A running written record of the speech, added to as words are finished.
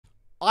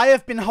I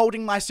have been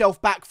holding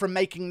myself back from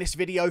making this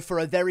video for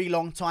a very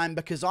long time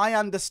because I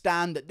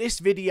understand that this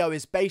video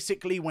is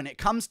basically, when it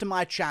comes to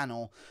my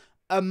channel,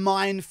 a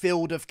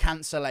minefield of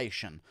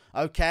cancellation,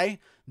 okay?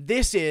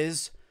 This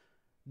is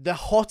the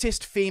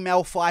hottest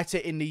female fighter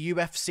in the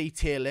UFC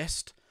tier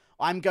list.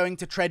 I'm going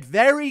to tread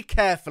very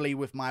carefully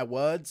with my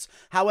words.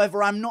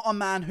 However, I'm not a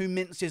man who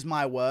minces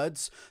my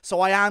words, so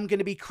I am going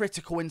to be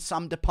critical in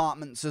some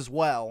departments as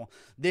well.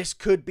 This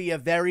could be a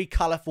very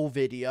colourful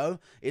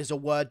video, is a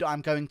word that I'm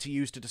going to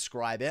use to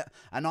describe it,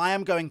 and I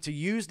am going to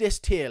use this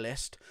tier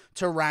list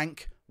to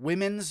rank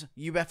women's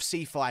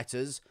UFC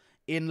fighters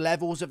in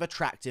levels of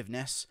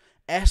attractiveness,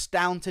 S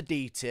down to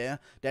D tier.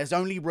 There's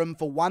only room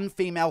for one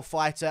female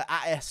fighter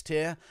at S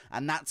tier,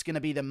 and that's going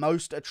to be the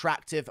most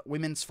attractive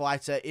women's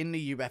fighter in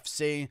the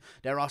UFC.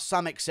 There are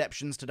some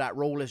exceptions to that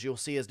rule, as you'll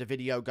see as the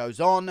video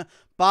goes on,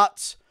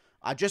 but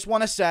I just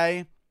want to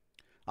say,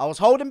 I was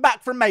holding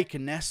back from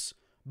making this,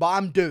 but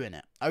I'm doing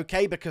it,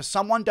 okay? Because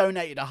someone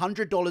donated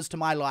 $100 to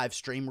my live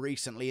stream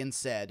recently and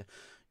said,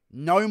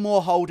 no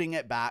more holding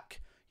it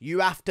back. You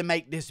have to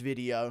make this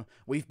video.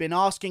 We've been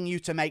asking you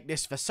to make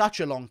this for such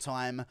a long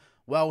time.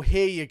 Well,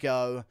 here you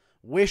go.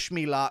 Wish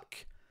me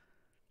luck.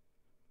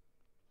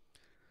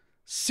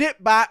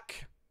 Sit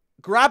back,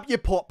 grab your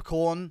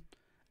popcorn,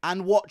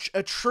 and watch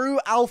a true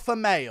alpha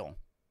male,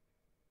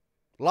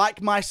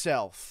 like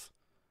myself,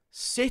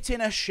 sit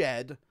in a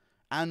shed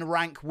and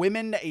rank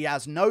women that he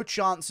has no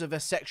chance of a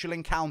sexual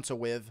encounter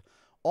with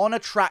on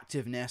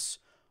attractiveness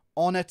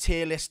on a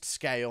tier list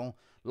scale,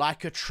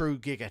 like a true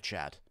Giga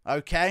Chad,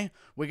 okay?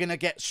 We're going to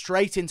get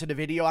straight into the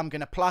video. I'm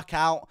going to pluck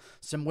out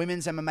some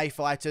women's MMA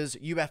fighters,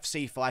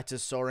 UFC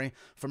fighters, sorry,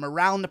 from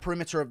around the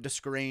perimeter of the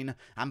screen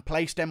and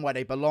place them where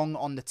they belong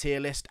on the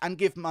tier list and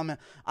give them,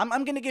 I'm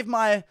going to give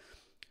my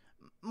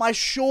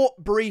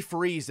short, brief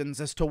reasons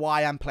as to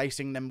why I'm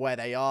placing them where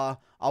they are.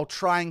 I'll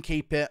try and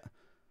keep it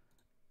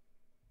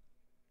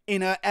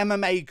in a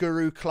MMA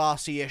guru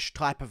classy-ish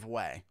type of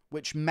way,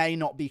 which may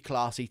not be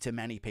classy to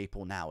many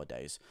people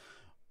nowadays.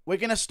 We're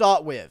going to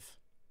start with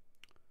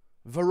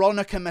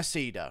Veronica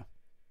Macedo.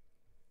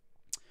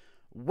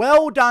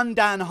 Well done,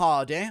 Dan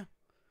Hardy.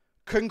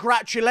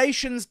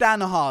 Congratulations,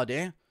 Dan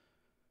Hardy.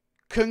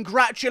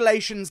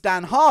 Congratulations,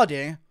 Dan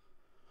Hardy.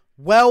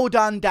 Well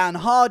done, Dan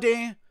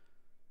Hardy.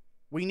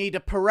 We need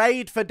a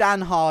parade for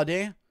Dan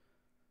Hardy.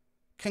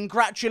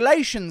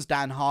 Congratulations,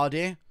 Dan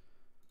Hardy.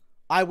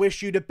 I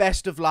wish you the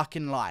best of luck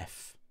in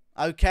life.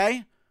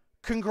 Okay?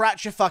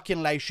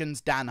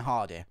 Congratulations, Dan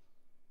Hardy.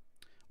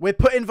 We're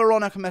putting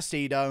Veronica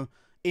Macedo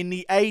in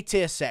the A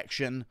tier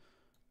section.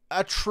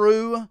 A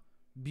true,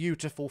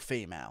 beautiful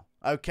female.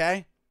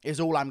 Okay? Is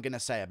all I'm going to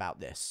say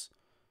about this.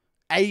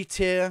 A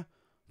tier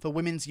for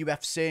women's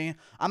UFC.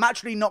 I'm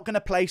actually not going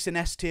to place an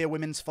S tier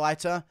women's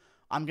fighter.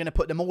 I'm going to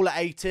put them all at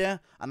A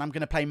tier. And I'm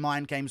going to play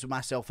mind games with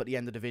myself at the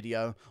end of the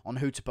video on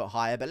who to put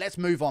higher. But let's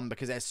move on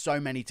because there's so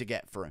many to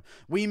get through.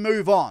 We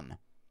move on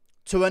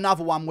to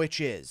another one,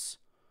 which is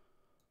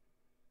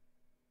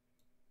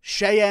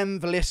Cheyenne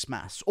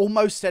Vlismas.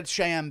 Almost said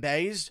Cheyenne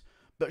Bays,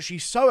 but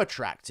she's so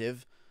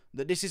attractive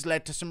that this has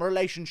led to some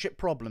relationship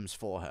problems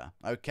for her,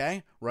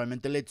 okay?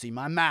 Roman Dolidze,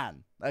 my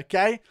man,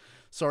 okay?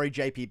 Sorry,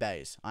 JP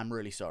Bays. I'm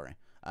really sorry.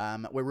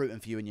 We're rooting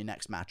for you in your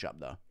next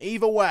matchup, though.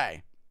 Either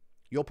way,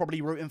 you're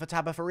probably rooting for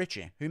Tabatha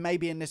Ricci, who may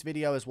be in this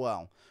video as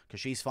well, because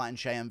she's fighting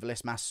Cheyenne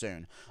Vlismas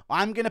soon.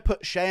 I'm going to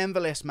put Cheyenne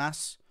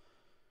Vlismas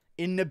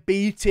in the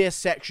B tier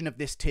section of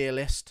this tier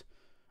list.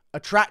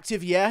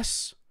 Attractive,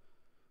 yes.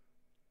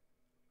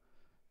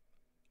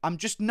 I'm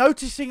just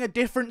noticing a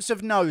difference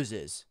of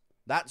noses.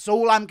 That's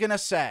all I'm going to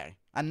say.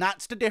 And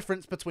that's the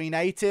difference between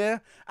A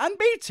tier and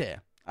B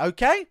tier.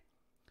 Okay?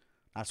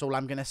 That's all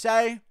I'm going to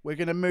say. We're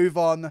going to move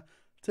on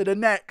to the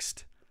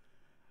next.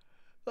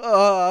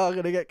 Oh, I'm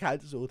going to get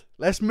cancelled.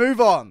 Let's move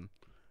on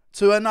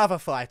to another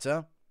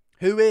fighter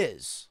who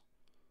is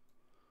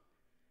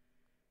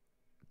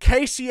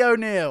Casey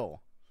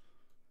O'Neill.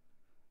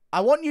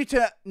 I want you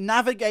to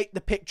navigate the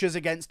pictures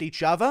against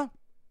each other.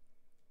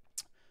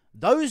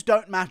 Those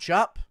don't match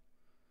up.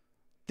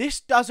 This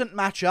doesn't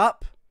match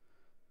up.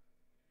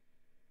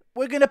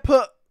 We're going to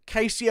put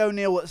Casey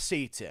O'Neill at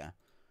C tier.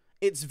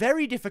 It's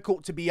very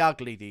difficult to be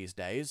ugly these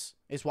days,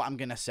 is what I'm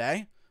going to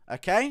say.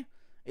 Okay?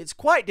 It's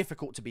quite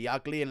difficult to be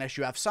ugly unless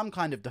you have some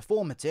kind of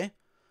deformity.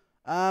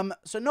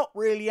 So not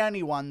really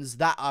anyone's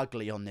that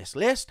ugly on this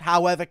list.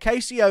 However,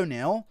 Casey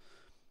O'Neill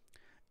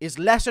is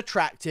less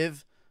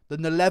attractive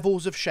than the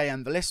levels of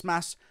Cheyenne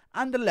Vlismas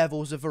and the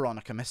levels of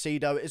Veronica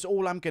Macedo, is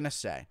all I'm going to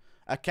say.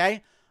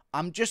 Okay,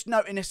 I'm just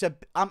noticing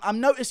I'm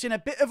noticing a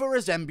bit of a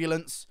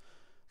resemblance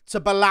to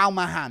Bilal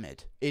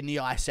Muhammad in the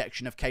eye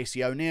section of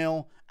Casey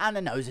O'Neill, and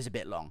the nose is a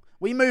bit long.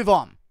 We move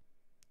on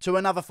to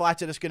another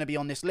fighter that's going to be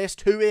on this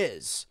list, who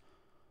is,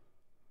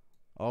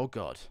 oh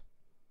God,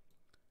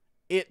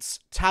 it's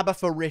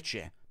Tabatha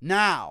Ricci.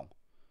 Now,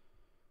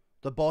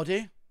 the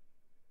body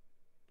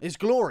is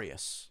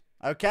glorious,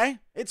 okay?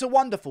 It's a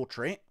wonderful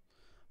treat,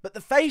 but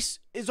the face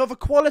is of a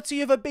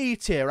quality of a B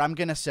tier, I'm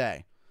going to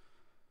say.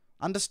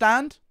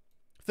 Understand?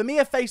 For me,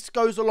 a face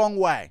goes a long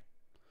way.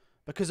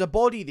 Because a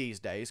body these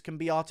days can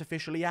be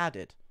artificially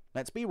added.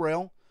 Let's be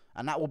real.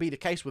 And that will be the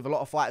case with a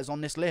lot of fighters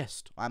on this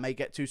list. I may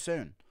get too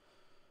soon.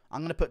 I'm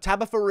going to put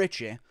Tabitha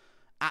Ricci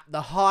at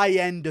the high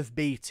end of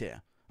B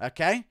tier.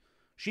 Okay?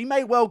 She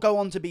may well go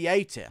on to be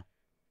A tier.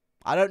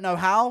 I don't know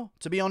how,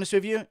 to be honest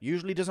with you.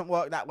 Usually doesn't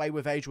work that way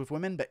with age with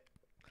women, but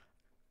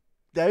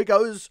there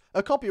goes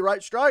a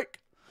copyright strike.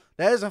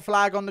 There's a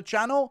flag on the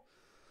channel.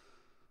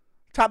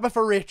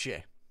 Tabitha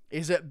Ricci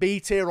is at B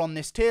tier on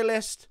this tier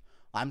list.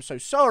 I'm so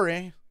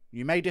sorry.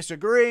 You may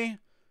disagree.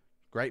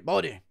 Great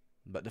body.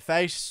 But the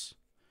face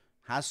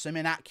has some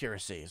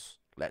inaccuracies,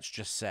 let's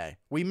just say.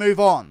 We move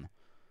on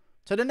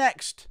to the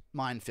next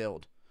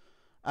minefield.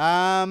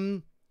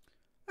 Miesha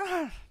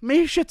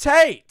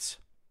Tate.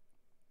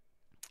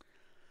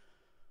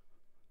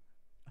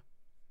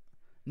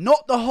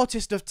 Not the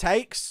hottest of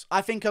takes.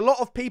 I think a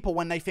lot of people,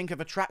 when they think of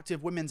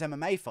attractive women's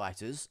MMA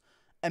fighters,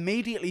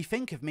 immediately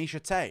think of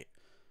Miesha Tate.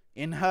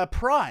 In her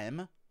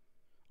prime,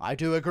 I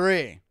do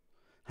agree.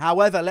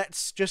 However,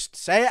 let's just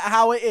say it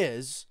how it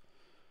is.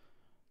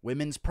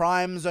 Women's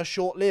primes are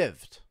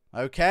short-lived,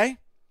 okay?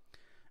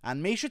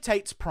 And Miesha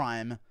Tate's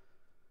prime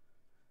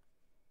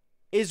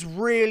is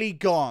really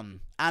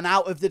gone and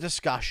out of the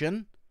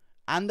discussion.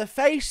 And the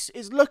face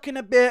is looking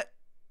a bit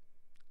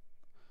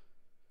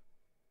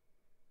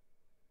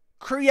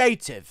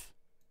creative.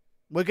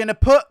 We're going to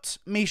put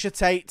Miesha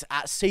Tate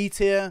at C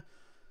tier.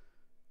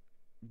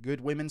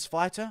 Good women's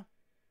fighter.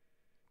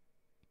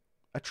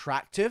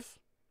 Attractive.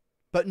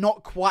 But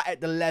not quite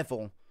at the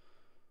level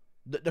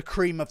that the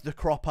cream of the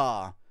crop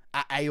are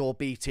at A or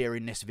B tier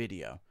in this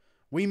video.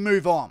 We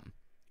move on.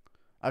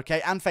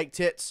 Okay, and fake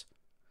tits.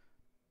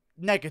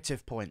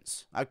 Negative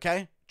points.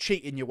 Okay?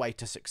 Cheating your way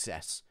to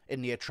success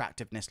in the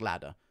attractiveness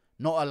ladder.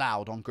 Not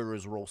allowed on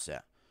Guru's rule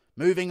set.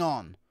 Moving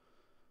on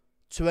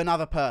to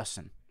another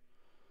person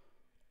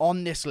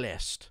on this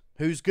list.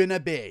 Who's gonna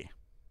be?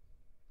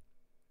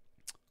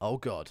 Oh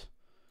God.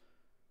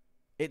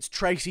 It's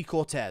Tracy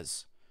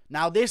Cortez.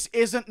 Now, this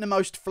isn't the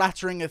most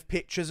flattering of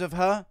pictures of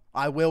her,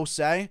 I will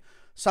say.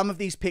 Some of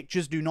these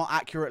pictures do not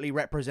accurately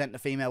represent the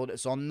female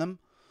that's on them.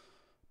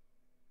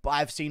 But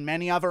I've seen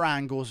many other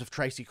angles of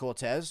Tracy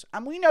Cortez,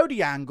 and we know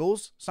the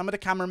angles. Some of the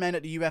cameramen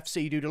at the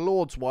UFC do the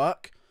Lord's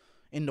work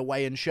in the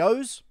weigh-in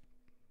shows.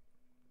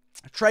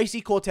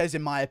 Tracy Cortez,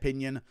 in my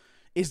opinion,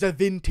 is a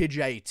vintage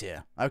A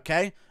tier,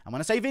 okay? And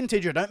when I say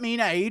vintage, I don't mean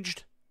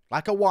aged,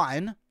 like a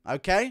wine,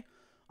 okay?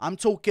 I'm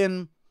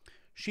talking...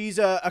 She's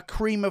a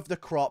cream of the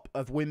crop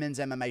of women's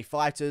MMA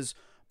fighters.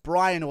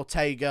 Brian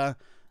Ortega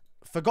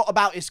forgot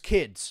about his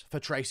kids for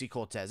Tracy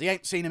Cortez. He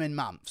ain't seen him in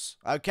months,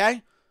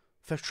 okay?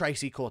 For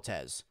Tracy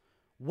Cortez.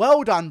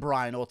 Well done,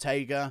 Brian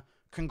Ortega.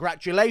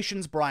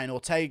 Congratulations, Brian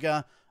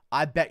Ortega.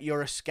 I bet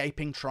you're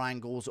escaping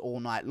triangles all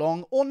night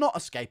long, or not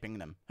escaping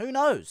them. Who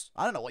knows?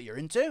 I don't know what you're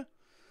into.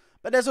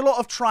 But there's a lot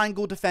of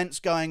triangle defense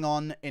going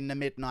on in the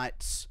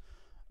midnights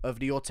of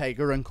the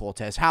Ortega and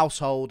Cortez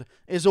household,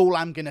 is all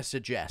I'm going to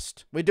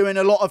suggest. We're doing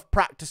a lot of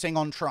practicing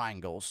on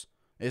triangles,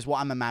 is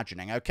what I'm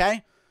imagining,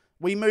 okay?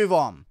 We move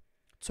on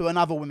to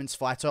another women's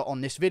fighter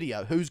on this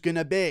video. Who's going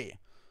to be?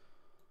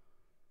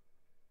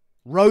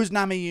 Rose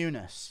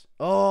Namajunas.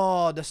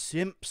 Oh, the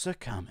simps are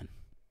coming.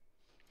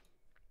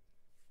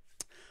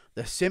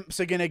 The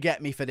simps are going to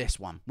get me for this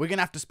one. We're going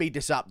to have to speed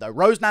this up, though.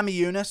 Rose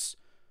Namajunas,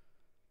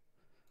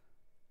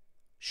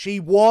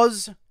 she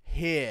was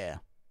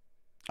here.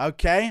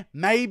 Okay,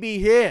 maybe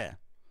here.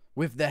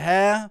 With the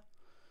hair.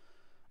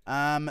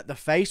 The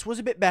face was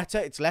a bit better.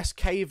 It's less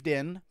caved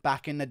in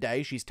back in the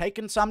day. She's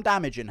taken some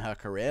damage in her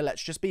career,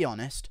 let's just be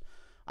honest.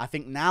 I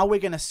think now we're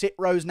going to sit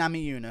Rose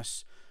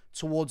Namajunas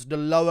towards the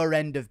lower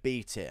end of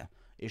B tier.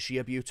 Is she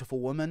a beautiful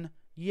woman?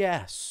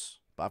 Yes.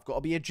 But I've got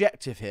to be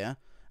objective here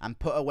and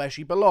put her where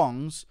she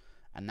belongs,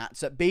 and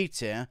that's at B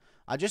tier.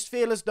 I just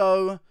feel as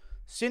though,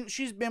 since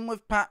she's been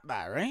with Pat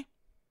Barry,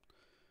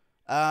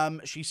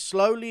 she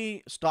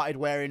slowly started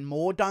wearing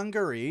more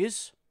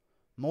dungarees,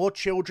 more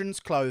children's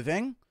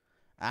clothing,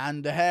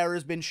 and the hair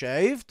has been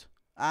shaved.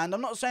 And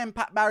I'm not saying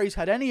Pat Barry's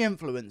had any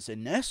influence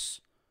in this,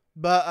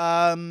 but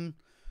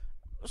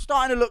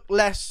starting to look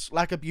less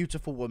like a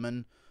beautiful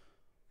woman,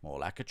 more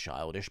like a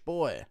childish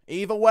boy.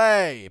 Either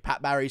way,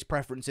 Pat Barry's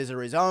preferences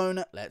are his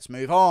own. Let's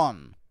move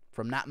on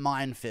from that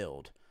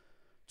minefield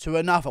to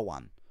another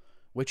one,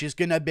 which is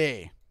going to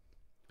be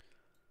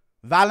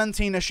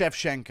Valentina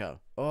Shevchenko.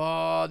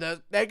 Oh,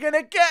 they're going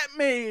to get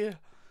me.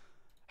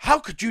 How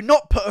could you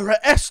not put her at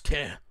S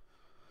tier?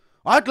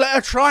 I'd let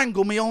her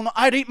triangle me on.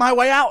 I'd eat my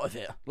way out of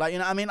it. Like, you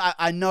know what I mean?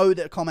 I know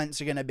that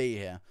comments are going to be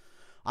here.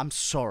 I'm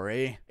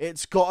sorry.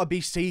 It's got to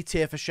be C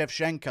tier for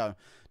Shevchenko.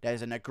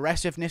 There's an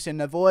aggressiveness in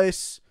the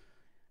voice.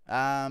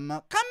 Come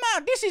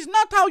on, this is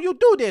not how you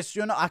do this.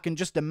 You know, I can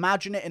just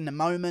imagine it in the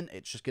moment.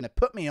 It's just going to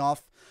put me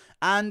off.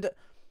 And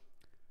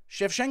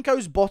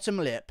Shevchenko's bottom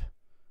lip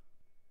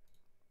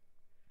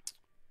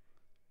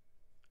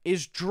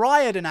is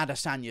drier than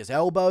Adesanya's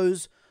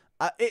elbows.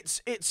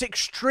 It's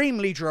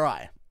extremely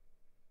dry.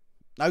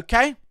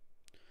 Okay?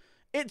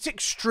 It's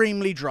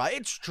extremely dry.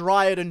 It's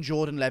drier than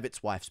Jordan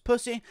Levitt's wife's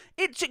pussy.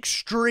 It's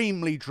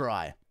extremely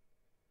dry.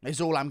 is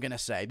all I'm going to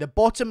say. The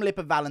bottom lip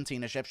of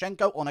Valentina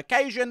Shevchenko, on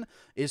occasion,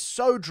 is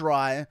so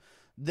dry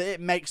that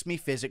it makes me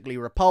physically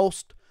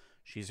repulsed.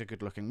 She's a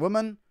good-looking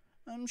woman.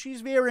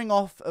 She's veering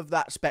off of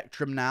that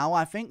spectrum now,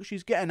 I think.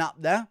 She's getting up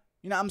there.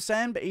 You know what I'm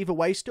saying? But either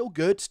way, still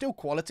good, still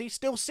quality,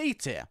 still C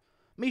tier.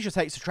 Misha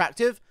Tate's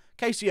attractive.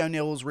 Casey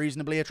O'Neill's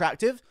reasonably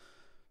attractive.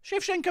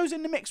 Shevchenko's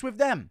in the mix with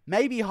them.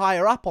 Maybe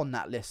higher up on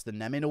that list than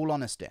them, in all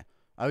honesty.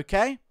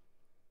 Okay?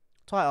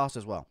 Tight ass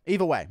as well.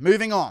 Either way,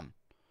 moving on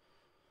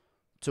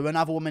to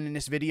another woman in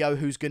this video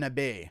who's going to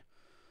be...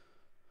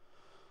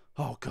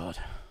 Oh, God.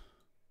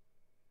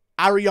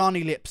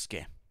 Ariane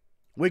Lipski.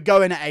 We're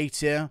going at A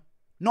tier.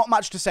 Not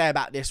much to say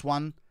about this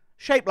one.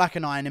 Shaped like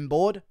an ironing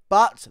board,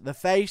 but the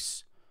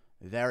face,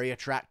 very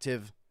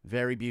attractive,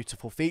 very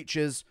beautiful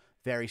features,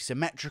 very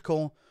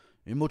symmetrical.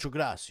 Y mucho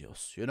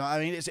gracias. You know what I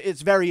mean?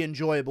 It's very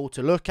enjoyable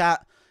to look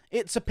at.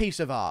 It's a piece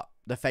of art,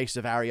 the face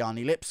of Ariane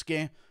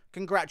Lipski.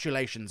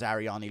 Congratulations,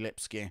 Ariane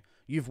Lipski.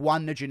 You've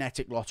won the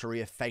genetic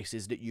lottery of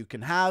faces that you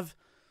can have.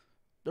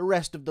 The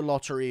rest of the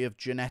lottery of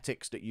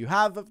genetics that you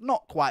have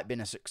not quite been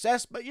a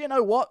success, but you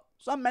know what?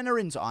 Some men are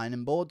into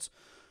ironing boards.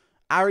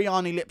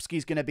 Ariane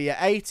Lipski's going to be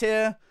at A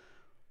tier.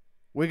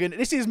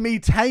 This is me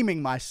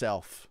taming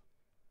myself.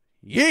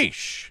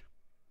 Yeesh.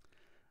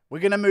 We're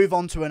going to move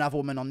on to another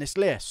woman on this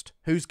list.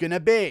 Who's going to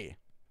be?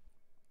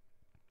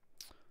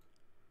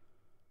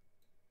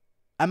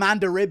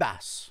 Amanda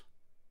Ribas.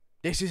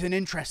 This is an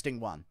interesting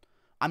one.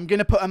 I'm going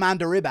to put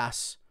Amanda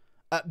Ribas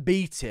at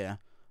B tier,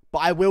 but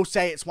I will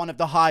say it's one of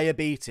the higher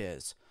B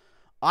tiers.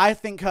 I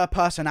think her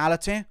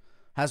personality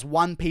has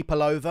won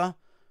people over,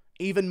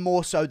 even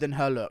more so than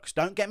her looks.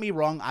 Don't get me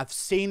wrong, I've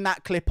seen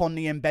that clip on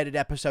the Embedded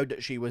episode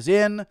that she was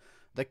in.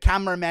 The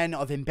cameramen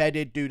of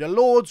Embedded do the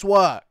Lord's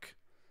work.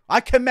 I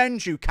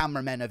commend you,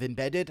 cameramen of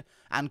Embedded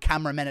and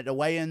cameramen at the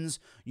weigh-ins.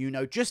 You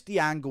know just the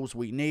angles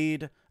we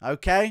need,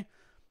 okay?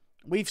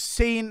 We've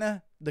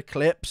seen the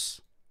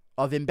clips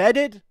of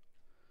Embedded.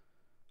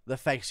 The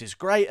face is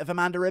great of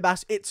Amanda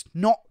Ribas. It's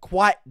not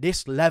quite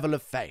this level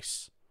of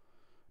face.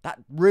 That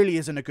really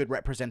isn't a good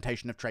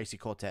representation of Tracy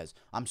Cortez.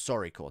 I'm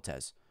sorry,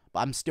 Cortez.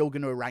 But I'm still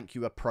going to rank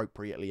you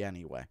appropriately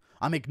anyway.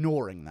 I'm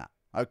ignoring that,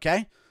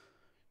 okay?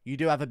 You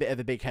do have a bit of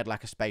a big head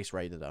like a space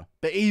raider, though.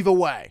 But either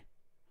way,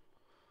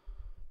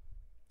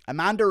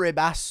 Amanda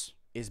Ribas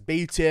is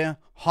B tier.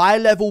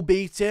 High-level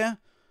B tier.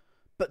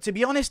 But to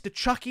be honest, the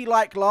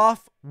Chucky-like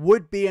laugh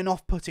would be an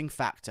off-putting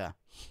factor.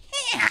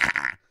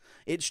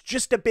 It's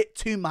just a bit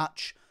too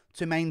much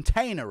to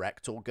maintain a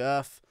rectal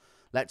girth.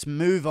 Let's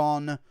move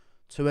on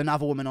to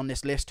another woman on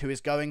this list who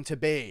is going to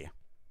be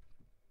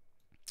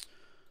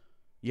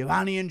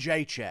Joanna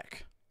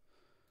Jacek.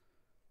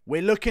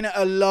 We're looking at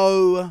a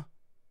low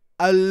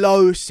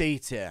C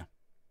tier,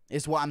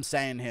 is what I'm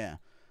saying here.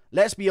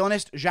 Let's be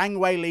honest, Zhang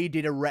Weili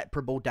did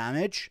irreparable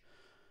damage,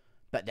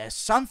 but there's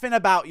something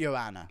about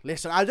Joanna.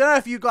 Listen, I don't know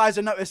if you guys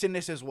are noticing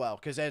this as well,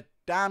 because there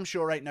damn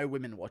sure ain't no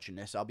women watching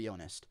this, I'll be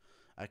honest.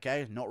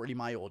 Okay, not really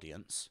my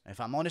audience. If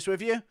I'm honest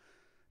with you,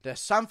 there's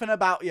something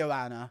about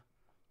Joanna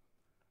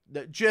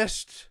that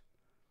just...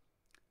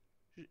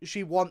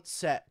 she wants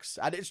sex.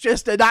 And it's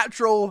just a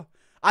natural...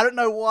 I don't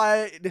know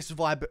why this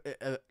vibe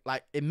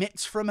like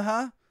emits from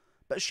her,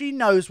 but she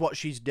knows what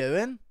she's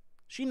doing.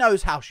 She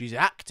knows how she's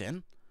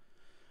acting.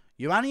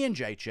 Joanna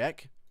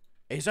Jacek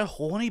is a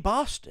horny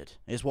bastard,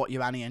 is what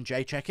Joanna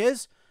Jacek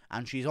is.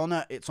 And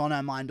it's on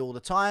her mind all the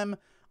time.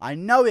 I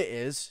know it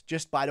is,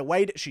 just by the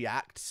way that she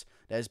acts.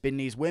 There's been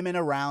these women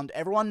around.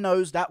 Everyone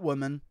knows that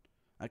woman.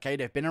 Okay,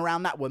 they've been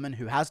around that woman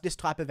who has this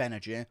type of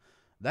energy.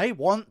 They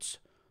want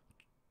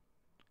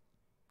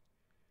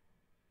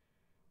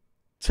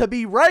to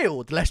be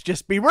railed. Let's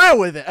just be real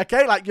with it,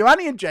 okay? Like,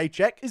 Joanna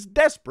Jacek is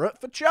desperate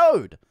for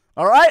chode,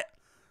 alright?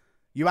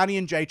 Joanna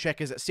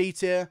Jacek is at C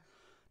tier.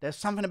 There's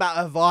something about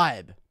her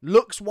vibe.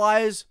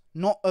 Looks-wise,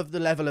 not of the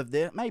level of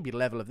this, maybe the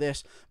level of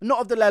this, but not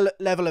of the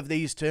level of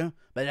these two,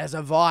 but there's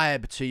a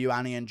vibe to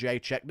Joanna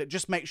Jacek that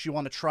just makes you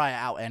want to try it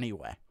out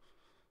anyway.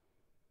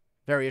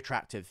 Very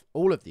attractive,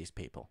 all of these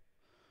people.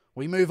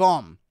 We move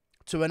on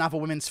to another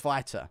women's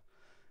fighter,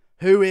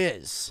 who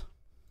is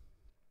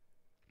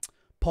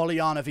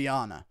Polyana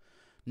Viana.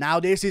 Now,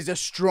 this is a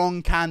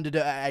strong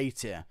candidate at A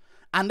tier.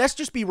 And let's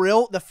just be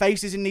real, the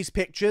faces in these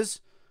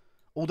pictures,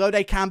 although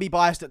they can be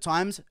biased at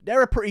times,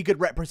 they're a pretty good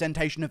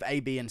representation of A,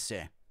 B, and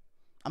C.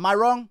 Am I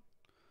wrong?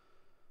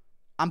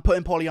 I'm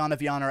putting Polyana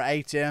Viana at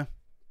A tier.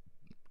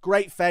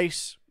 Great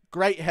face,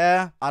 great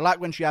hair. I like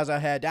when she has her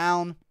hair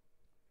down.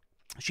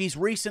 She's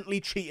recently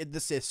cheated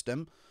the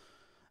system.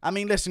 I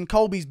mean, listen,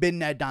 Colby's been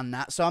there, done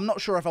that, so I'm not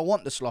sure if I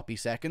want the sloppy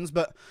seconds,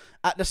 but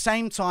at the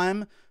same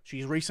time,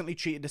 she's recently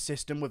cheated the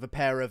system with a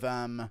pair of,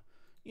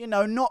 you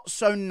know, not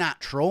so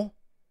natural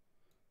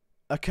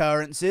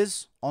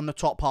occurrences on the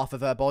top half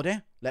of her body.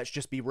 Let's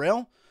just be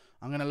real.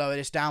 I'm going to lower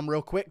this down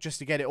real quick just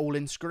to get it all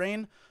in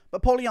screen.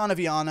 But Polyana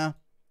Viana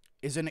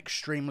is an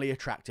extremely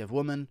attractive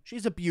woman.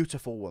 She's a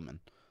beautiful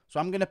woman. So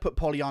I'm going to put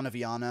Polyana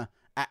Viana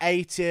at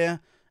A tier,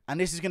 and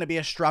this is going to be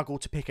a struggle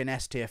to pick an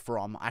S tier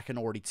from, I can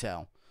already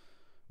tell.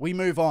 We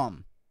move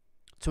on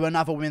to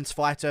another women's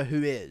fighter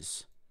who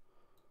is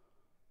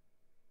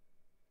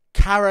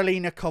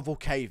Karolina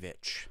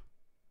Kowalkiewicz.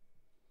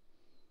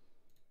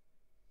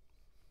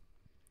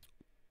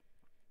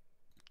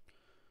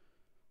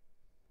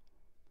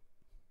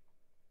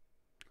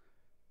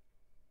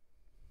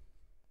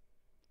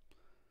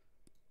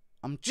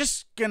 I'm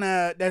just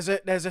gonna... There's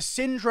a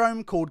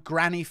syndrome called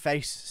granny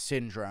face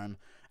syndrome,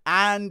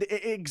 and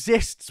it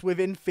exists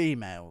within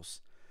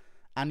females.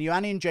 And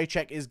Joanna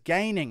Jędrzejczyk is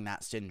gaining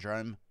that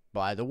syndrome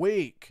by the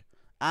week.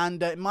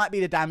 And it might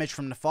be the damage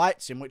from the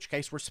fights, in which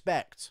case,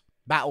 respect.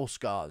 Battle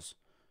scars.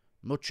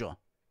 Mucho.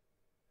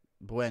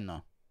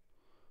 Bueno.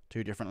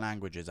 2 different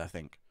languages, I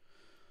think.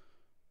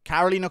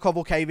 Karolina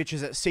Kowalkiewicz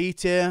is at C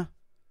tier.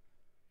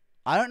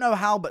 I don't know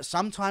how, but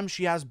sometimes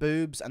she has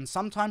boobs, and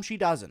sometimes she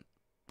doesn't.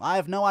 I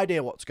have no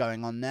idea what's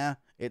going on there.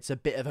 It's a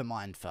bit of a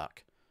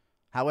mindfuck.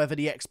 However,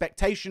 the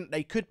expectation that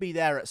they could be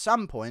there at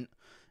some point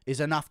is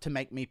enough to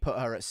make me put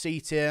her at C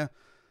tier.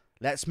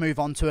 Let's move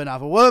on to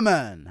another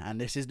woman. And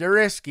this is the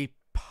risky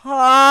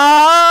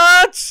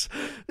part.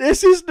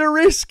 This is the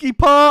risky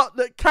part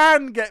that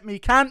can get me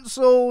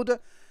cancelled.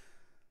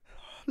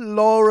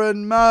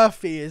 Lauren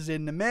Murphy is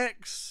in the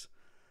mix.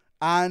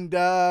 And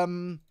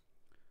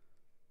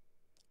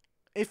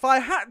if I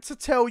had to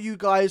tell you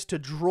guys to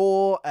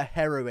draw a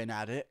heroin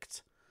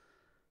addict,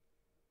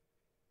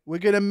 we're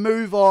going to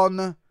move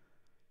on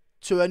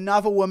to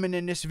another woman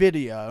in this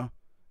video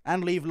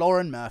and leave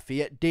Lauren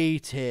Murphy at D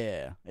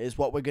tier, is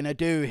what we're going to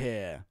do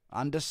here.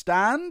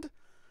 Understand?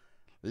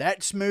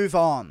 Let's move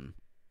on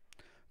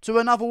to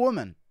another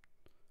woman,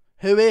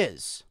 who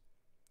is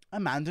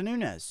Amanda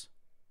Nunes,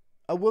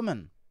 a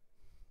woman.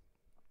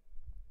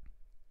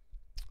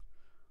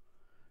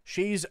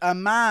 She's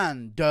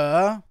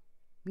Amanda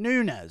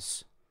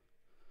Nunes.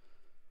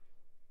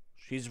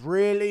 She's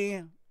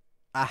really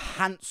a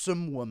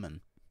handsome woman.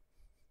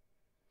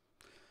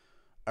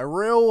 A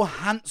real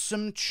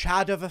handsome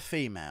Chad of a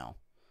female.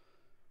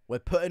 We're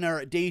putting her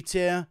at D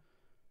tier.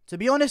 To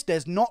be honest,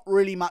 there's not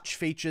really much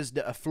features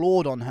that are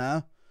flawed on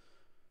her.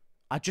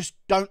 I just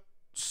don't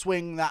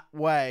swing that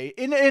way.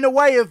 In a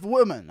way of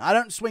woman. I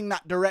don't swing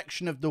that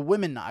direction of the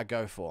women that I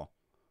go for.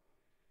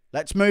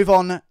 Let's move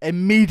on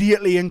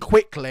immediately and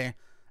quickly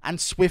and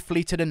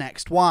swiftly to the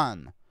next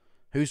one.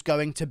 Who's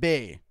going to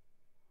be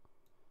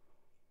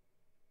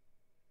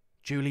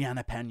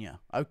Juliana Pena.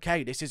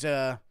 Okay, this is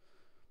a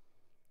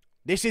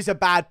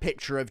bad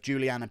picture of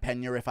Juliana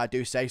Pena, if I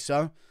do say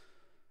so.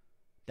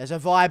 There's a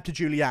vibe to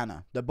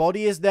Juliana. The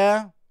body is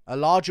there.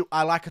 I'm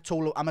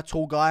a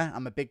tall guy.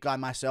 I'm a big guy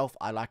myself.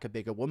 I like a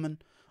bigger woman.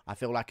 I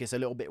feel like it's a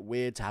little bit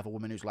weird to have a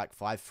woman who's like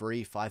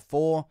 5'3",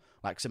 5'4",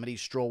 like some of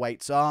these straw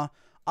weights are.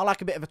 I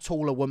like a bit of a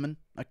taller woman,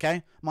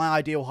 okay? My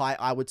ideal height,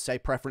 I would say,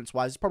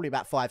 preference-wise, is probably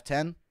about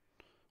 5'10".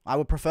 I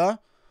would prefer.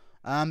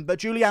 But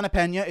Juliana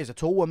Pena is a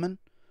tall woman.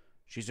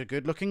 She's a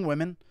good-looking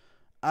woman.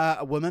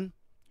 A woman.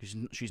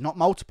 She's not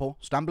multiple.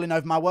 Stumbling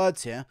over my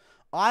words here.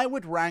 I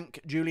would rank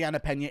Juliana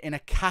Pena in a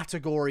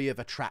category of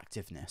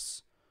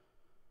attractiveness.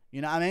 You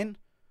know what I mean?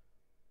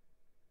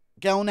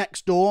 Girl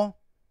next door.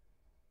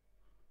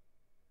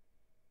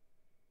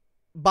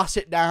 Bust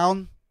it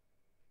down.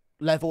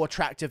 Level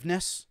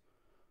attractiveness.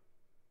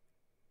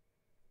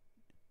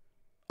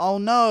 Oh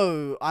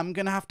no, I'm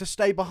going to have to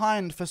stay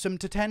behind for some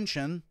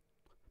detention.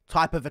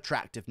 Type of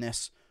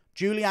attractiveness.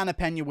 Juliana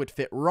Pena would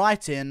fit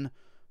right in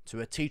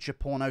to a teacher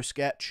porno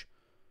sketch.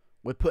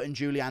 We're putting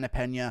Juliana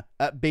Pena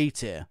at B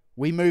tier.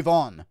 We move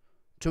on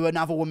to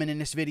another woman in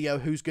this video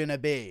who's going to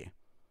be...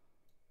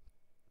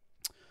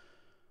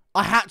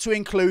 I had to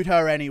include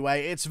her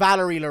anyway. It's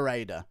Valerie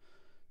Loureda.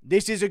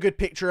 This is a good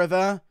picture of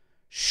her.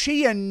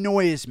 She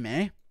annoys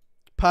me,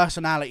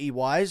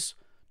 personality-wise.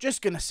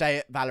 Just going to say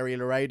it, Valerie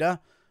Loureda.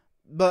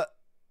 But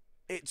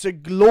it's a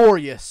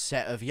glorious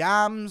set of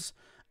yams.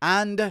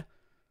 And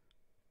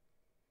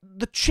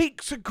the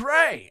cheeks are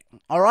great.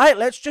 Alright,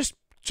 let's just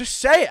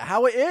say it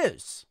how it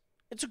is.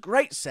 It's a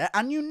great set,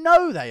 and you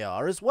know they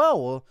are as well.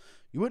 Or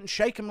you wouldn't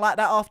shake them like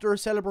that after a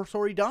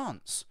celebratory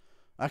dance.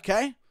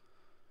 Okay?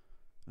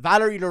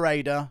 Valerie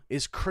Loureda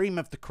is cream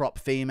of the crop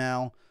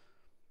female.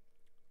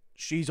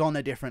 She's on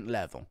a different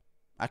level.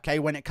 Okay,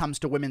 when it comes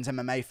to women's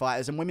MMA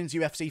fighters and women's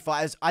UFC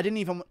fighters,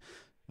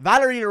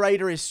 Valerie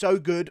Loureda is so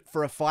good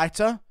for a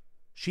fighter.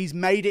 She's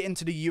made it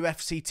into the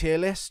UFC tier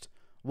list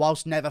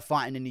whilst never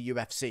fighting in the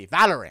UFC.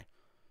 Valerie,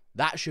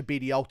 that should be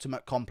the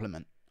ultimate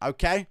compliment.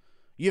 Okay?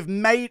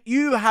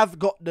 You have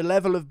got the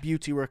level of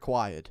beauty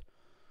required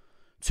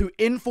to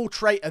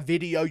infiltrate a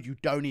video you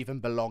don't even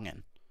belong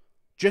in.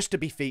 Just to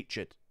be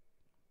featured.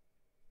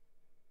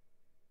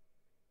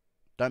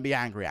 Don't be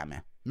angry at me.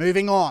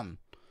 Moving on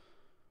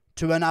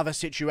to another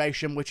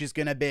situation, which is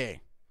going to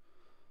be...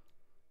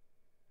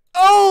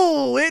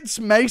 Oh, it's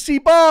Macy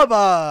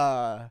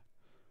Barber.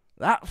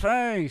 That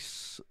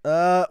face.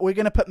 We're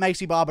going to put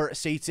Macy Barber at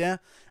C tier.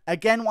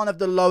 Again, one of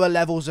the lower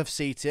levels of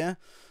C tier.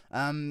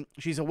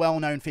 She's a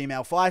well-known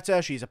female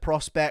fighter. She's a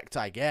prospect,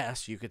 I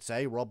guess you could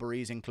say.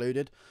 Robberies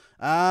included.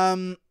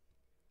 There's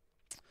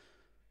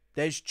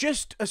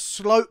just a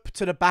slope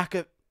to the back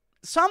of...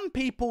 Some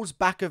people's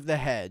back of the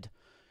head.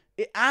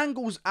 It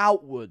angles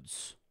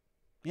outwards.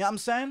 You know what I'm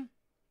saying?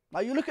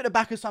 Like, you look at the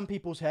back of some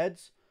people's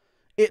heads,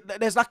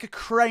 there's like a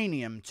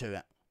cranium to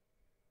it.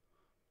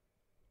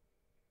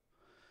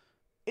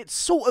 It's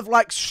sort of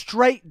like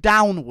straight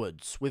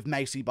downwards with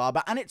Maycee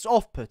Barber, and it's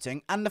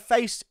off-putting, and the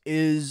face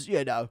is,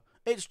 you know,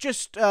 it's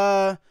just,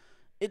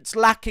 it's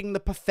lacking the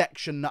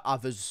perfection that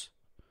others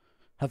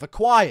have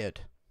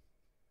acquired.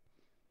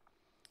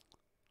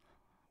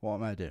 What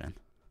am I doing?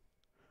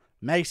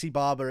 Maycee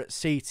Barber at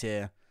C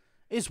tier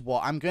is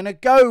what I'm going to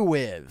go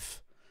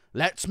with.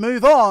 Let's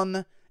move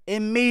on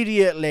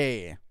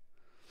immediately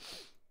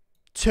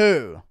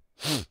to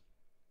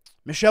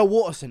Michelle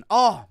Waterson.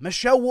 Oh,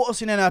 Michelle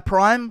Waterson in her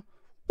prime.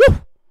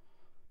 Woo!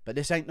 But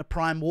this ain't the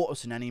prime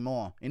Waterson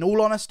anymore. In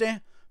all honesty,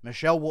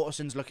 Michelle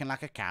Waterson's looking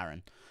like a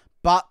Karen.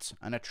 But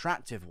an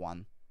attractive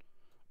one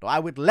that I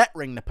would let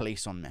ring the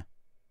police on me.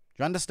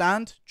 Do you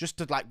understand? Just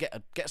to, like,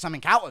 get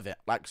something out of it.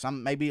 Like,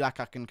 maybe, like,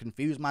 I can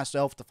confuse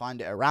myself to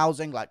find it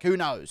arousing. Like, who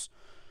knows?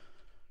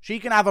 She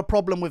can have a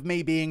problem with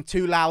me being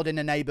too loud in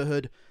the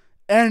neighborhood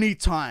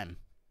anytime.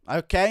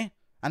 Okay?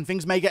 And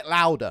things may get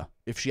louder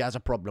if she has a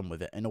problem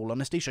with it, in all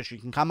honesty. So she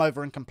can come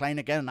over and complain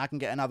again, and I can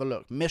get another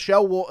look.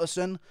 Michelle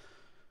Waterson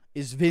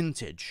is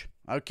vintage.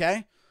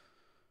 Okay?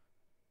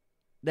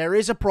 There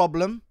is a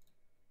problem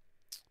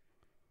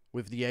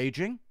with the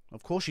aging.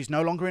 Of course, she's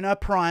no longer in her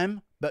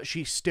prime, but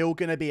she's still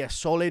going to be a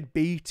solid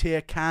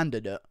B-tier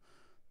candidate,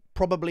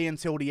 probably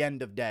until the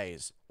end of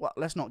days. Well,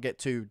 let's not get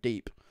too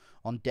deep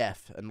on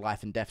death and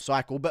life and death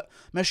cycle, but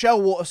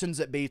Michelle Waterson's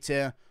at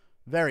B-tier,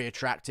 very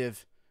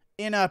attractive.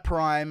 In her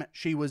prime,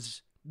 she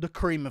was the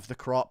cream of the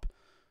crop,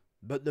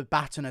 but the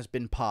baton has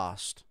been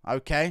passed,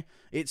 okay?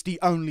 It's the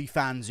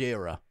OnlyFans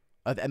era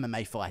of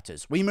MMA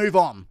fighters. We move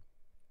on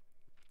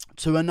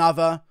to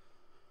another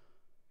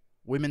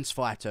women's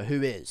fighter,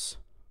 who is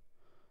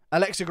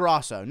Alexa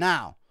Grasso.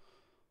 Now,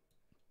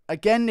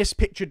 again, this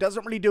picture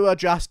doesn't really do her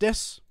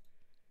justice,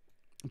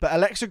 but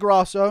Alexa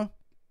Grasso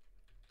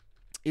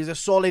is a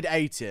solid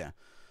A tier.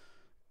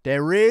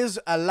 There is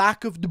a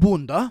lack of the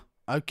bunda,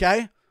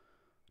 okay?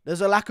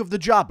 There's a lack of the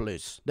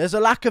jabblers. There's a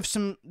lack of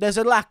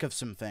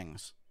some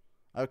things,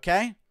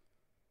 okay?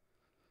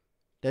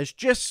 There's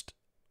just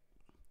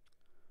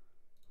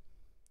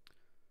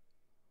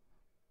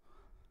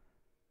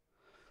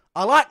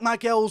I like my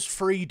girls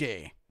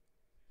 3D.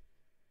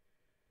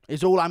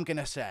 Is all I'm going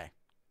to say.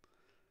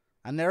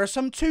 And there are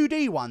some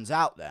 2D ones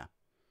out there.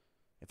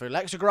 If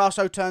Alexa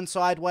Grasso turns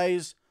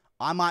sideways,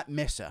 I might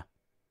miss her,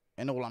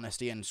 in all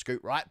honesty, and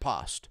scoot right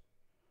past.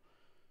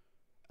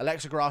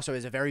 Alexa Grasso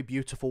is a very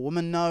beautiful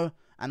woman, though,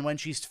 and when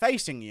she's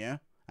facing you,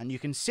 and you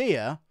can see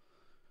her,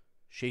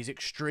 she's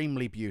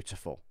extremely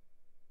beautiful.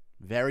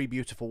 Very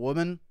beautiful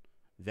woman,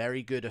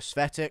 very good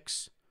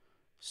aesthetics,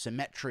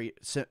 symmetry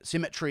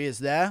is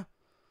there.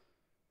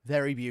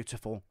 Very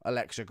beautiful,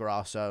 Alexa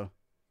Grasso.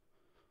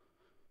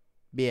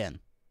 Bien.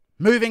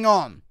 Moving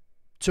on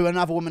to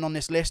another woman on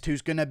this list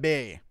who's going to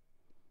be...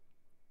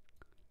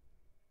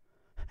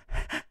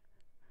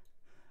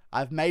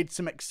 I've made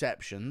some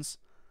exceptions.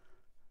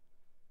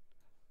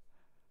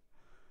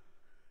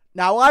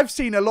 Now, I've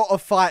seen a lot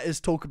of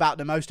fighters talk about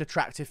the most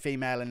attractive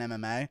female in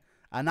MMA,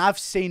 and I've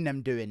seen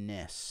them doing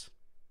this.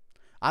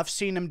 I've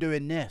seen them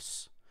doing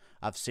this.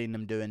 I've seen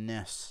them doing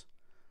this.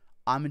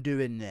 I'm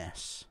doing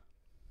this.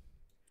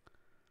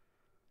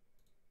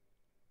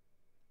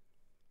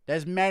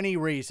 There's many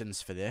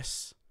reasons for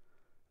this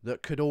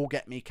that could all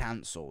get me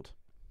cancelled.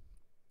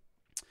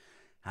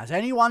 Has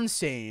anyone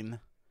seen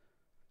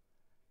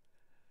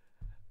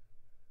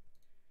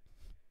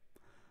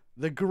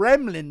the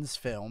Gremlins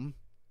film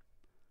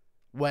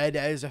where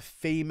there's a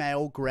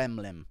female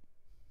gremlin?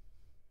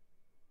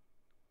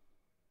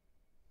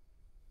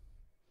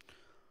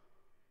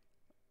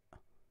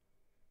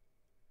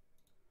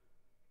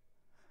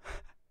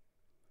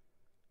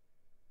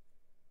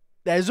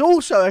 There's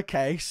also a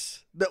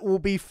case that will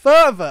be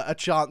further a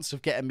chance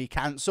of getting me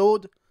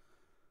cancelled.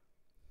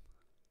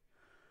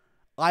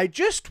 I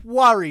just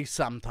worry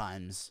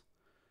sometimes.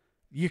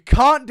 You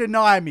can't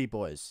deny me,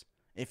 boys.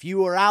 If you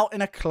were out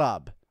in a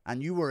club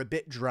and you were a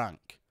bit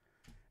drunk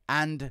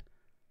and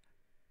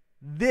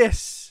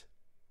this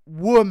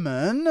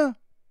woman,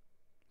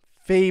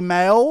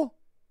 female,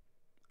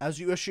 as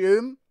you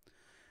assume,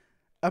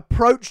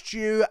 approached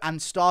you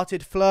and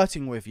started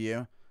flirting with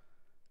you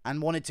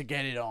and wanted to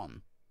get it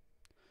on,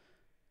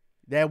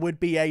 there would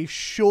be a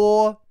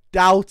sure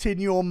doubt in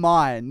your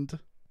mind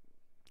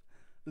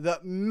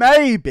that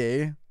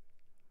maybe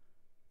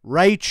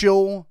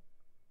Rachel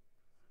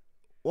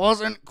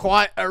wasn't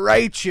quite a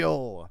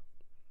Rachel.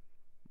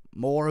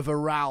 More of a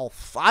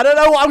Ralph. I don't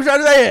know what I'm trying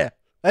to say here.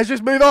 Let's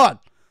just move on.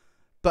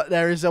 But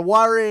there is a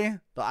worry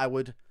that I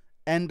would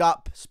end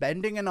up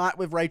spending a night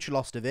with Rachel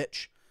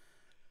Ostovich,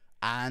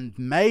 and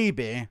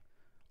maybe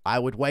I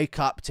would wake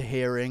up to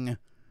hearing,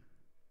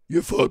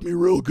 "You fucked me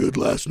real good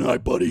last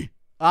night, buddy."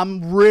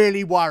 I'm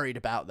really worried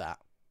about that,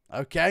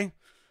 okay?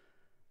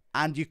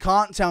 And you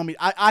can't tell me...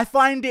 I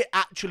find it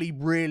actually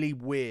really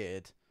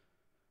weird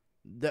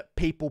that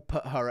people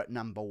put her at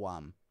number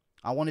 1.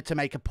 I wanted to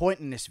make a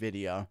point in this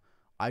video.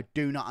 I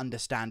do not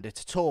understand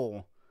it at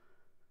all.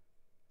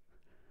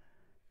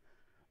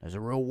 was a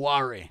real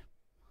worry.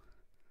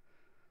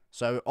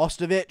 So,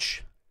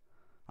 Ostovich,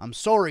 I'm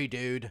sorry,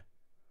 dude.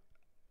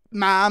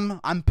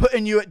 Ma'am, I'm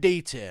putting you at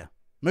D tier.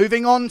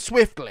 Moving on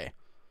swiftly.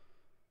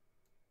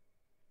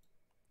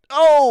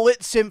 Oh,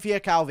 it's Cynthia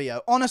Calvillo.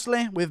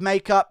 Honestly, with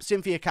makeup,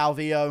 Cynthia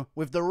Calvillo,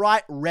 with the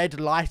right red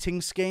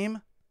lighting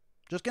scheme,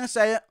 just going to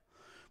say it,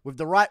 with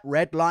the right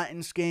red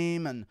lighting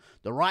scheme and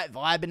the right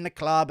vibe in the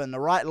club and the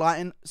right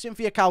lighting,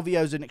 Cynthia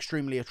Calvillo is an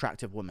extremely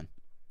attractive woman.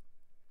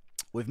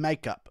 With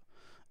makeup.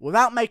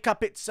 Without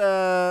makeup, it's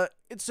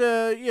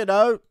you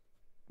know,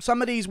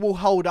 some of these will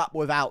hold up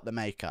without the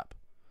makeup.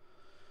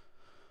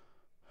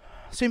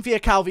 Cynthia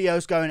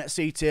Calvillo's going at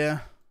C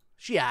tier.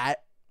 She aight.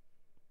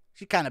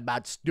 She's kind of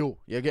bad still,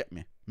 you get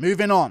me?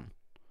 Moving on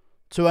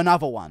to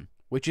another one,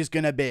 which is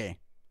going to be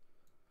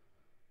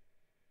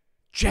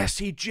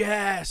Jessie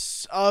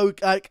Jess. Oh,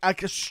 like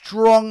a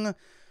strong...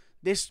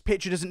 This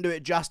picture doesn't do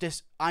it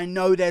justice. I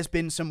know there's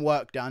been some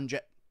work done.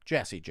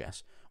 Jessie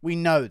Jess. We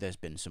know there's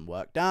been some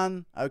work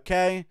done,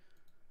 okay?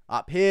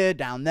 Up here,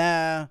 down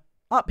there,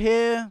 up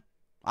here.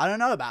 I don't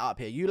know about up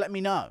here. You let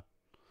me know.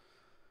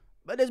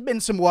 But there's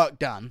been some work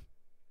done.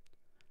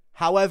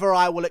 However,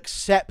 I will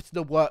accept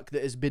the work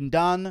that has been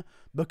done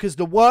because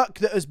the work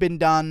that has been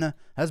done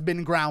has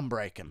been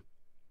groundbreaking.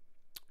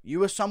 You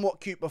were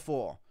somewhat cute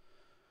before,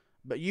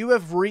 but you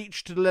have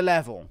reached the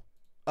level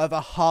of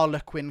a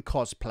Harlequin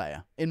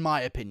cosplayer, in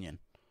my opinion.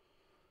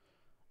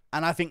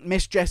 And I think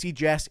Miss Jessie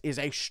Jess is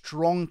a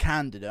strong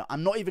candidate.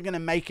 I'm not even going to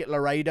make it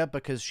Loureda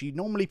because she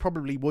normally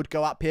probably would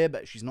go up here,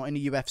 but she's not in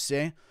the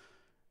UFC.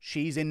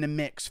 She's in the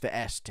mix for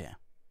S tier,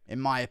 in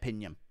my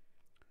opinion.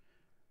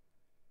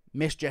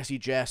 Miss Jessie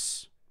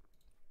Jess.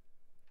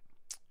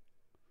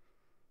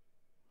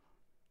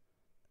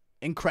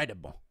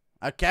 Incredible.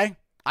 Okay?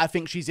 I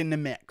think she's in the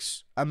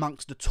mix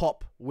amongst the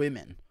top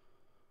women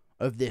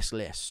of this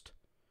list.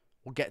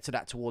 We'll get to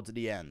that towards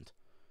the end.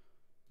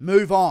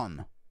 Move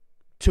on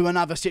to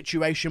another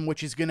situation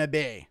which is going to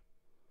be...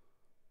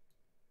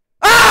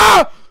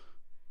 Ah!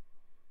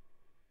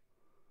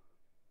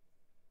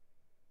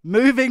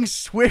 Moving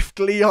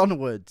swiftly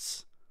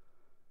onwards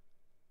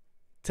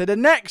to the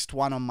next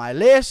one on my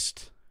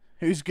list,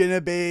 who's going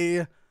to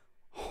be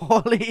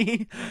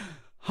Holly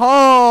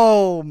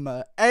Holm.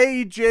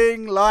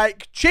 Aging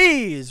like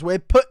cheese.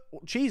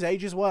 Cheese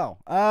ages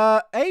well.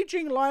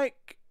 Aging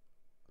like...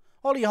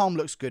 Holly Holm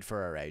looks good for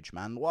her age,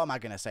 man. What am I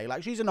going to say?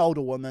 Like, she's an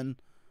older woman.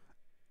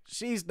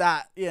 She's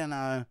that, you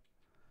know,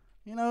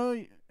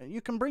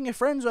 you can bring your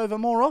friends over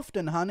more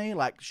often, honey.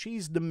 Like,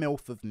 she's the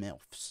MILF of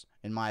MILFs,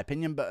 in my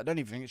opinion, but I don't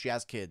even think she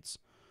has kids.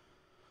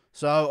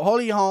 So,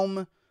 Holly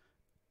Holm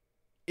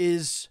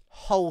is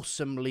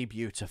wholesomely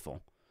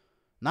beautiful.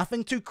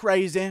 Nothing too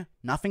crazy,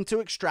 nothing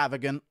too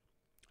extravagant,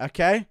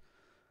 okay?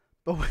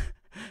 But,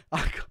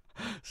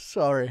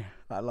 sorry,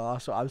 that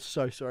last one, I'm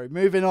so sorry.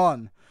 Moving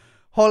on.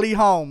 Holly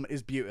Holm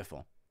is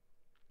beautiful.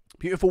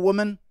 Beautiful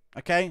woman,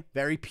 okay?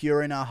 Very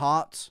pure in her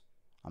heart.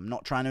 I'm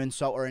not trying to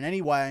insult her in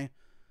any way.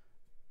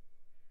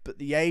 But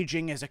the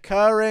aging is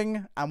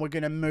occurring, and we're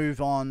going to move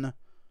on.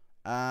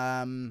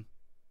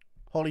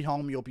 Holly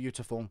Holm, you're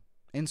beautiful.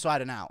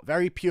 Inside and out.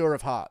 Very pure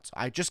of heart.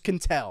 I just can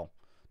tell.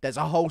 There's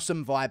a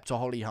wholesome vibe to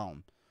Holly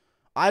Holm.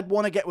 I'd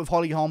want to get with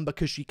Holly Holm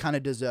because she kind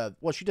of deserves...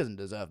 Well, she doesn't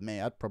deserve me.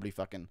 I'd probably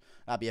fucking...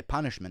 That'd be a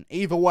punishment.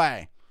 Either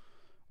way,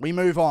 we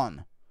move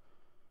on.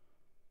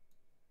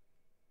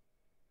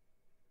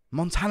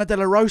 Montana De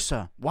La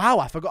Rosa. Wow,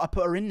 I forgot I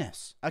put her in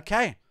this.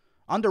 Okay.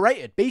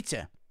 Underrated. B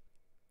tier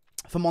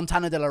for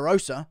Montana De La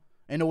Rosa.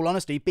 In all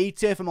honesty, B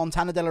tier for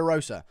Montana De La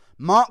Rosa.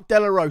 Mark De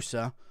La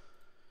Rosa.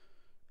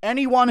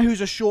 Anyone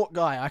who's a short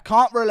guy, I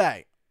can't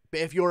relate.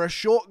 But if you're a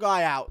short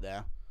guy out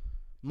there,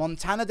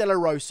 Montana De La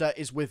Rosa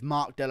is with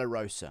Mark De La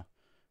Rosa.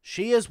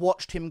 She has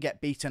watched him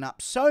get beaten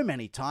up so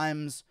many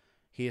times.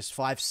 He is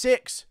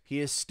 5'6".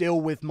 He is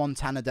still with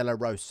Montana De La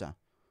Rosa.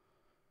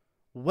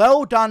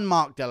 Well done,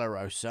 Mark De La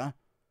Rosa.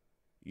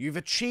 You've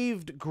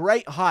achieved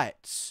great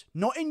heights,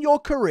 not in your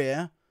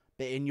career,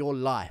 but in your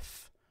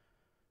life.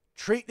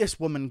 Treat this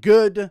woman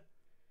good.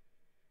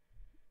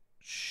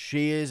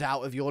 She is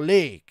out of your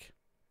league.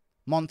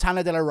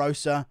 Montana De La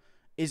Rosa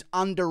is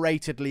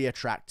underratedly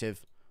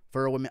attractive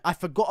for a woman. I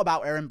forgot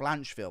about Erin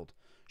Blanchfield.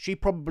 She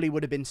probably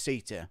would have been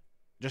C tier.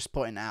 Just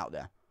putting it out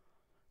there.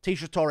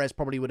 Tisha Torres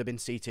probably would have been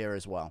C tier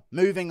as well.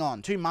 Moving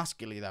on. Too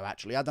muscular though,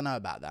 actually. I don't know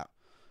about that.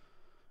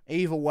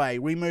 Either way,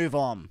 we move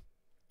on.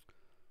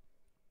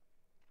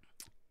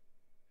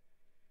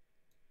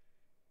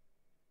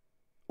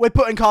 We're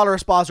putting Carla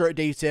Esparza at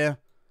D tier.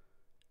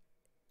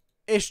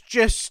 It's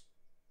just,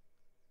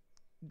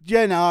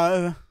 you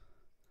know,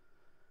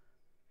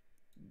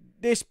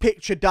 this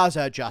picture does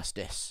her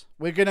justice.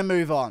 We're going to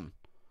move on.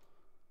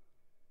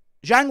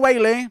 Zhang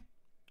Weili.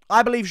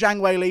 I believe Zhang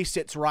Weili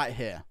sits right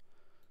here.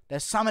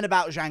 There's something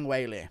about Zhang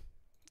Weili.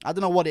 I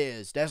don't know what it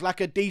is. There's like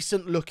a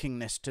decent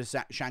lookingness to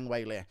Zhang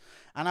Weili.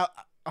 And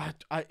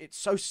it's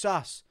so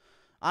sus.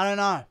 I don't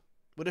know.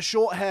 With the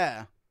short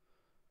hair.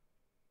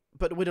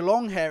 But with the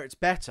long hair, it's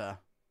better.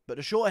 But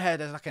the short hair,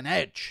 there's like an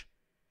edge.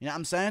 You know what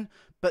I'm saying?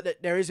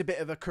 But there is a bit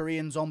of a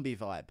Korean zombie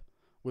vibe.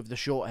 with the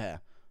short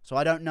hair. So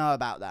I don't know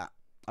about that.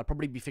 I'd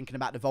probably be thinking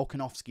about the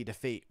Volkanovski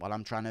defeat while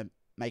I'm trying to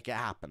make it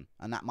happen.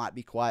 And that might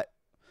be quite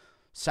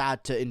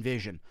sad to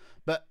envision.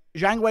 But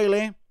Zhang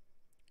Weili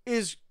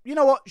is, you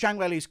know what? Zhang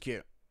Weili's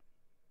cute.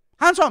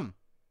 Handsome.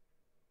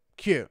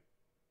 Cute.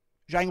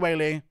 Zhang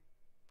Weili,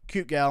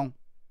 cute girl.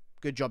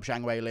 Good job,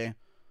 Zhang Weili.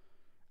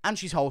 And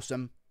she's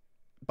wholesome.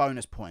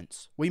 Bonus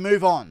points. We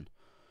move on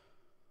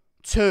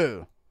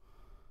to...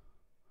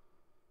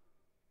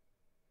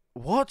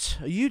 What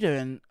are you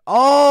doing?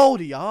 Oh,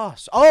 the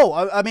ass.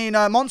 Oh, I mean,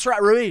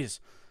 Montserrat Ruiz.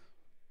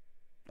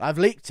 I've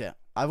leaked it.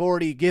 I've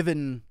already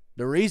given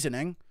the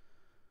reasoning.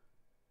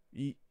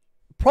 You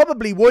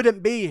probably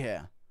wouldn't be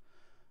here.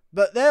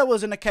 But there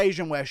was an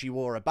occasion where she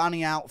wore a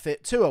bunny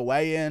outfit to a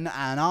weigh-in,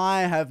 and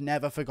I have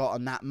never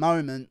forgotten that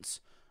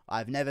moment.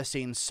 I've never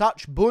seen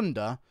such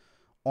bunda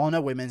on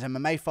a women's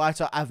MMA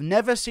fighter. I've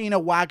never seen a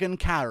wagon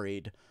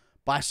carried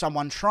by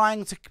someone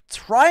trying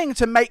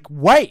to make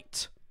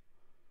weight.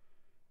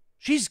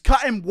 She's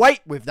cutting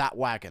weight with that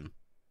wagon.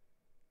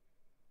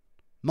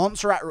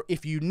 Montserrat,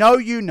 if you know,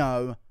 you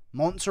know.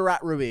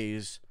 Montserrat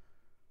Ruiz.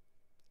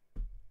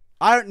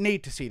 I don't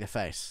need to see the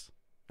face.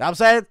 You know what I'm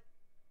saying?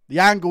 The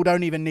angle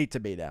don't even need to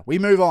be there. We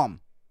move on.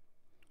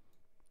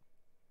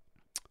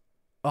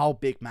 Oh,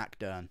 Big Mac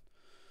Dern.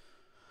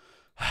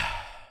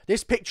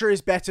 This picture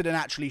is better than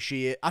actually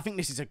she is. I think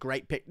this is a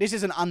great pic. This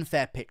is an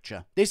unfair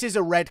picture. This is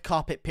a red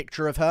carpet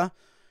picture of her.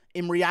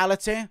 In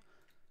reality,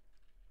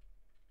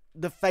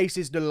 the face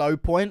is the low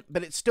point,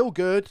 but it's still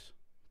good.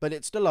 But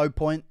it's the low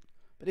point.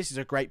 But this is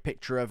a great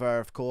picture of her,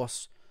 of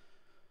course.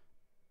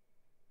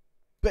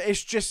 But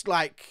it's just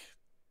like,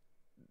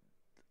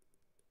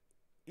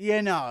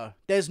 you know,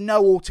 there's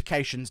no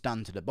altercations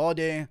done to the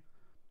body.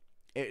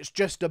 It's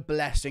just a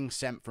blessing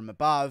sent from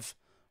above.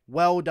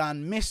 Well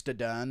done, Mr.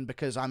 Dern,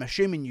 because I'm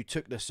assuming you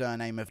took the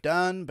surname of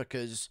Dern,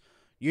 because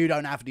you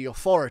don't have the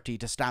authority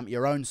to stamp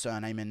your own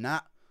surname in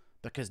that,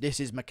 because this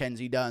is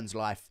Mackenzie Dern's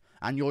life,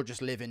 and you're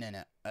just living in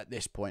it at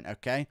this point,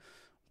 okay?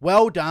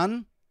 Well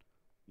done.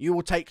 You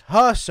will take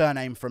her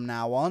surname from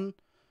now on.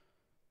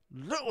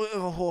 Little bit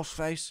of a horse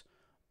face,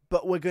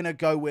 but we're going to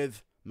go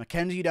with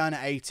Mackenzie Dern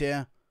at A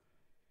tier.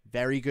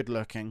 Very good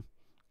looking.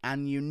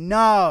 And you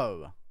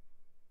know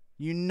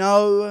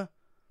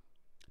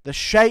the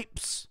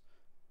shapes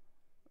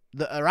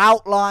that are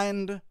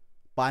outlined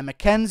by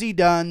Mackenzie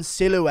Dern's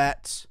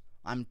silhouette.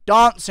 I'm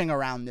dancing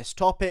around this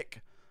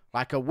topic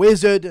like a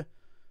wizard.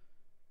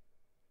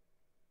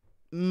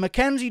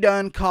 Mackenzie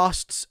Dern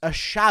casts a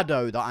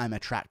shadow that I'm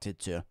attracted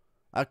to.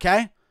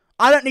 Okay?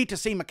 I don't need to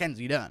see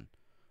Mackenzie Dern.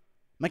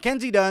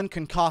 Mackenzie Dern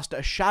can cast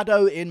a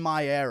shadow in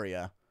my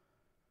area.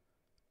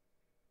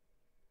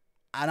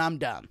 And I'm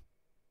done.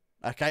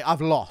 Okay? I've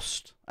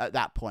lost at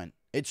that point.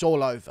 It's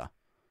all over.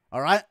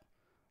 Alright?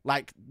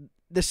 Like,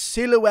 the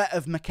silhouette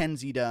of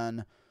Mackenzie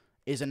Dern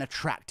is an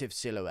attractive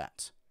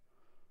silhouette.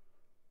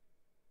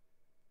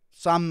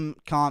 Some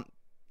can't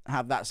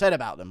have that said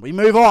about them. We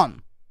move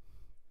on.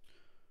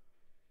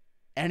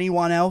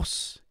 Anyone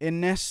else in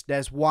this?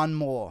 There's one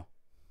more.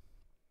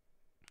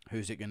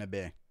 Who's it going to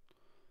be?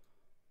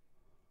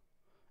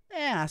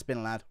 Yeah,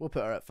 Spin Lad. We'll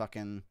put her at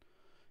fucking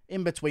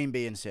in between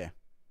B and C.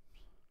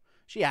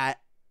 She aight.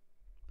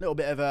 Little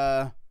bit of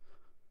a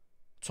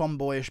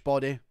tomboyish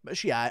body, but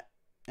she aight.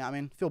 You know what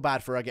I mean? Feel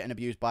bad for her getting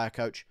abused by a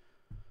coach.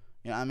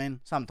 You know what I mean?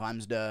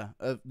 Sometimes the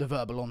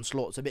verbal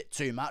onslaught's a bit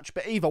too much,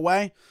 but either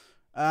way,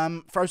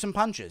 throw some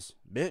punches,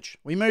 bitch.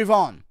 We move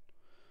on.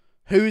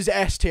 Who's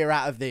S tier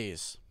out of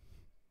these?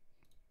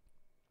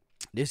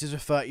 This is a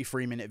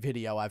 33-minute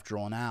video I've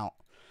drawn out.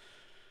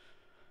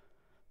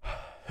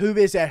 Who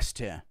is S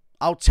tier?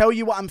 I'll tell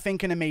you what I'm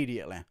thinking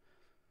immediately.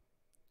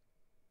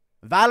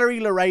 Valerie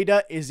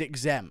Loureda is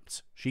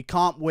exempt. She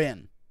can't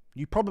win.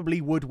 You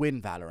probably would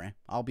win, Valerie.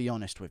 I'll be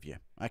honest with you.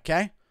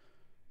 Okay?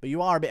 But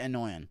you are a bit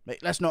annoying. But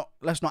let's not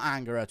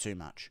anger her too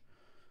much.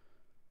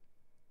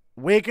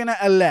 We're going to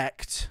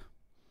elect...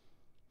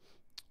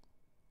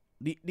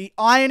 The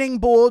ironing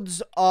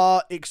boards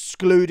are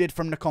excluded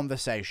from the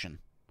conversation.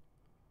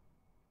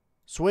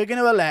 So we're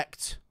going to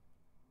elect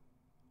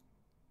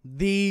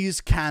these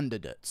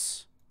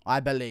candidates, I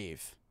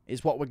believe,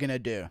 is what we're going to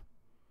do.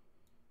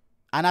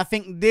 And I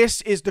think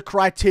this is the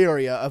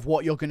criteria of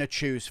what you're going to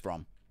choose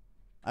from.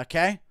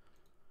 Okay?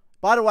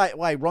 By the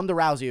way, Ronda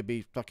Rousey would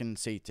be fucking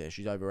C tier.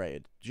 She's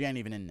overrated. She ain't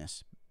even in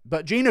this.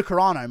 But Gina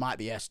Carano might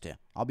be S tier.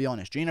 I'll be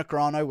honest. Gina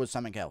Carano was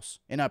something else.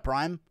 In her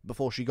prime,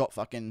 before she got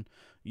fucking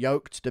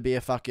yoked to be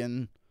a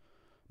fucking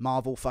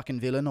Marvel fucking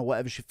villain or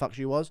whatever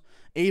she was.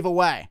 Either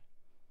way.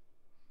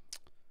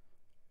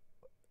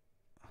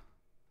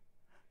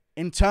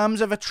 In terms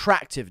of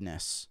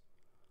attractiveness,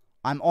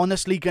 I'm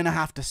honestly going to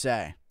have to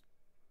say,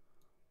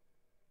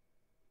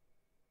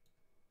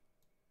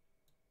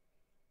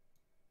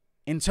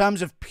 in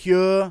terms of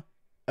pure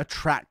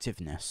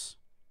attractiveness,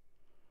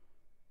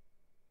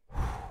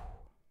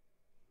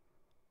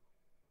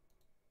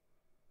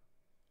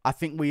 I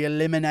think we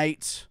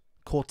eliminate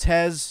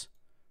Cortez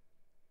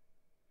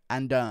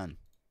and Dern.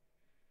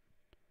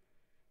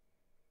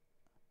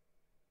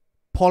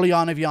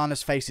 Polyana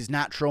Viana's face is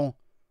natural.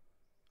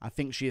 I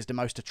think she is the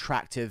most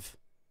attractive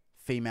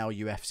female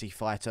UFC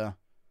fighter.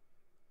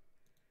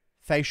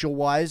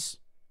 Facial-wise,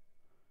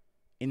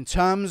 in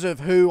terms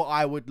of who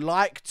I would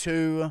like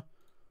to,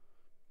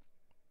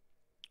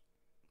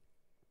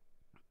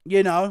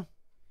 you know,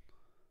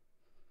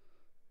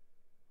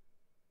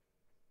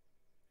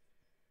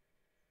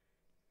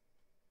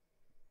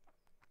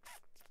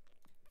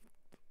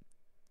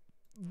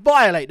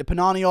 violate the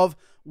Panani of,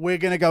 we're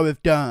going to go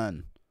with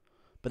Dern.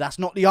 But that's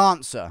not the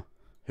answer.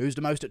 Who's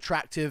the most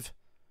attractive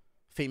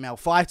female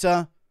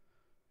fighter?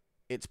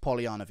 It's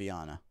Polyana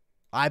Viana.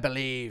 I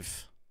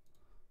believe.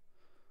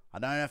 I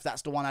don't know if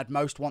that's the one I'd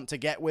most want to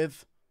get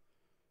with.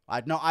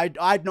 I'd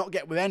not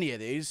get with any of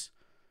these.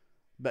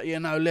 But, you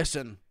know,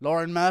 listen,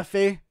 Lauren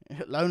Murphy,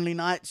 Lonely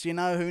Nights, you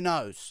know, who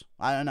knows?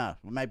 I don't know.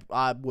 Maybe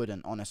I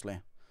wouldn't, honestly.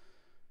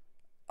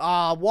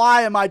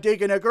 Why am I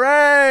digging a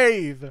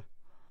grave?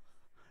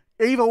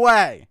 Either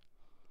way,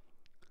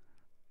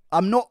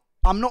 I'm not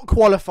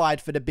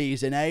qualified for the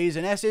B's and A's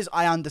and S's,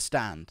 I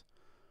understand.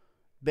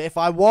 But if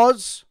I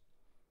was,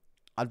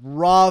 I'd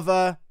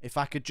rather, if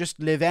I could just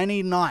live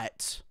any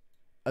night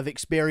of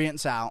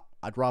experience out,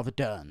 I'd rather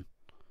Dern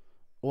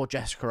or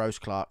Jessica Rose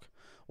Clark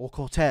or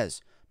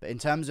Cortez. But in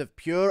terms of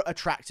pure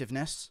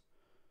attractiveness,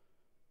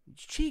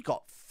 she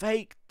got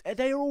fake.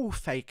 They're all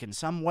fake in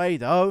some way,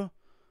 though.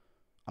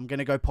 I'm going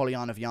to go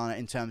Polyana Viana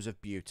in terms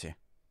of beauty.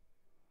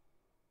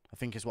 I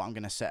think is what I'm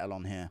going to settle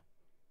on here.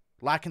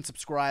 Like and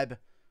subscribe.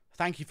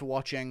 Thank you for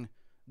watching.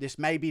 This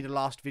may be the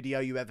last video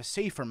you ever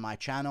see from my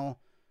channel.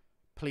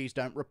 Please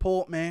don't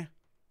report me.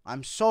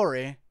 I'm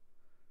sorry.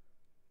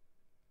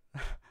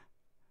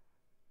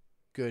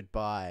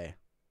 Goodbye.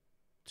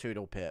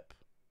 Toodle pip.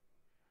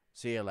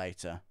 See you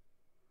later.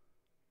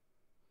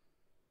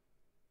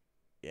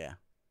 Yeah.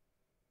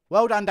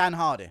 Well done, Dan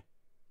Hardy.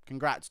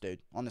 Congrats, dude.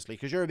 Honestly,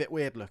 because you're a bit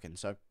weird looking,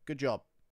 so good job.